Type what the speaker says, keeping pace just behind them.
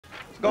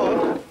Go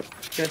on. You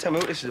gonna tell me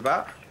what this is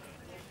about?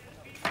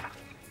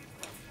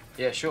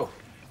 Yeah, sure.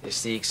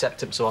 It's the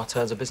acceptance of our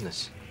terms of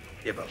business.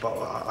 Yeah, but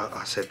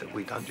I said that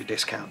we don't do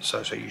discounts,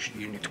 so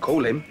you need to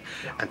call him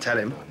and tell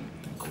him.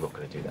 I'm not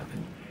going to do that.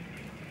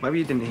 Maybe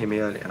you didn't hear me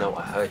earlier. No,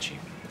 I heard you.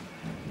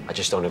 I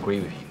just don't agree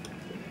with you.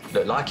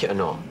 Look, like it or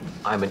not,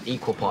 I'm an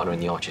equal partner in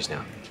the Archers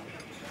now.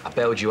 I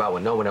bailed you out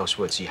when no one else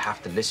would, so you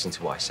have to listen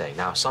to what I say.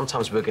 Now,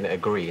 sometimes we're going to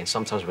agree, and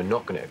sometimes we're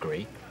not going to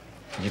agree.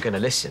 You're going to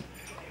listen.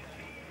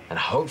 And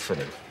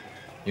hopefully,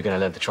 you're going to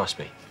learn to trust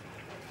me.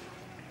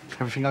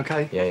 Everything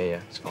okay? Yeah,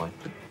 it's fine.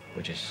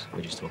 We're just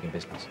talking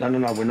business. No,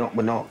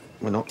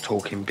 we're not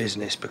talking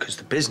business because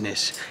the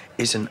business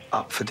isn't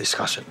up for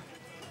discussion.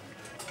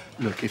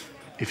 Look,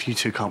 if you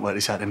two can't work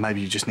this out, then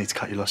maybe you just need to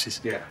cut your losses.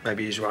 Yeah,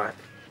 maybe he's right.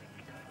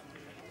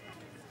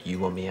 You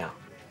want me out?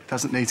 It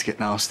doesn't need to get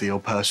nasty or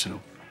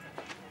personal.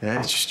 Yeah,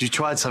 it's just you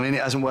tried something,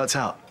 it hasn't worked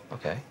out.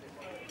 Okay.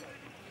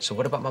 So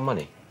what about my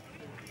money?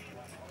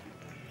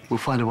 We'll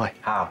find a way.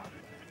 How?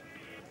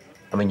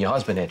 I mean, your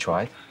husband here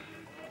tried.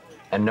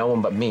 And no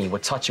one but me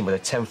would touch him with a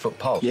 10-foot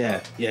pole.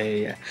 Yeah.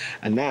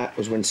 And that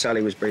was when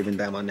Sally was breathing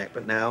down my neck,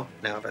 but now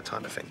I've had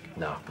time to think.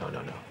 No.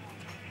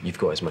 You've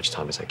got as much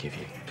time as I give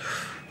you.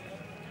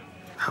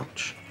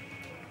 Ouch.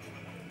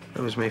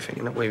 That was me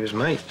thinking that we was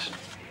mates.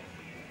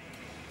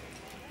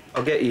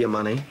 I'll get you your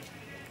money,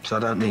 because I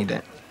don't need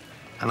it.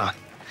 And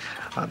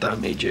I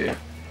don't need you.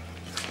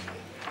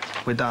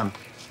 We're done.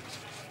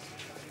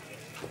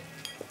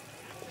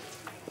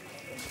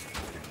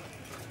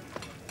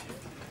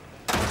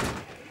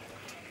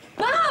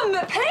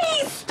 Mum,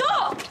 please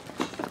stop!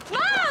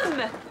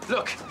 Mum!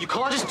 Look, you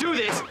can't just do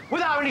this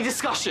without any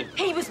discussion.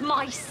 He was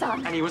my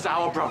son. And he was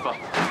our brother.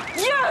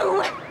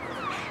 You!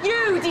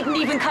 You didn't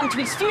even come to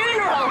his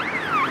funeral.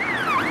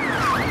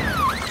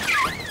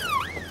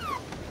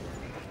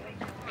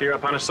 Kira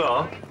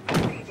Panasar.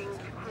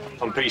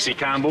 I'm PC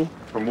Campbell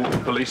from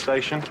Walton Police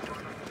Station.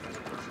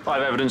 I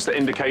have evidence that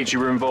indicates you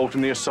were involved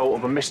in the assault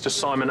of a Mr.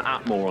 Simon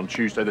Atmore on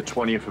Tuesday, the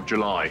 20th of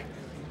July.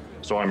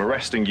 So I'm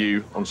arresting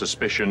you on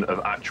suspicion of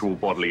actual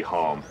bodily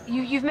harm.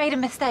 You've made a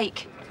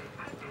mistake.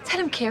 Tell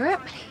him, Kira,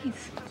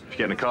 please. If you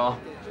get in the car,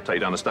 take you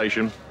down the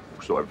station,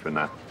 we'll sort everything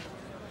there.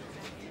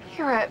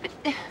 Kira...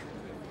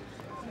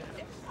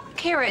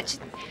 Kira...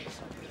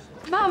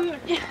 Mum...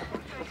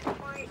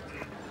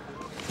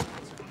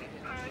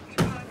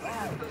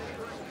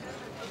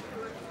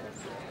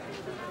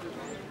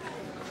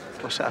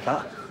 What's that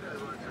about?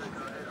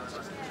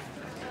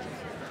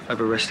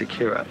 I've arrested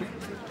Kira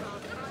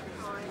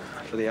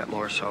for the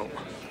Atmore assault.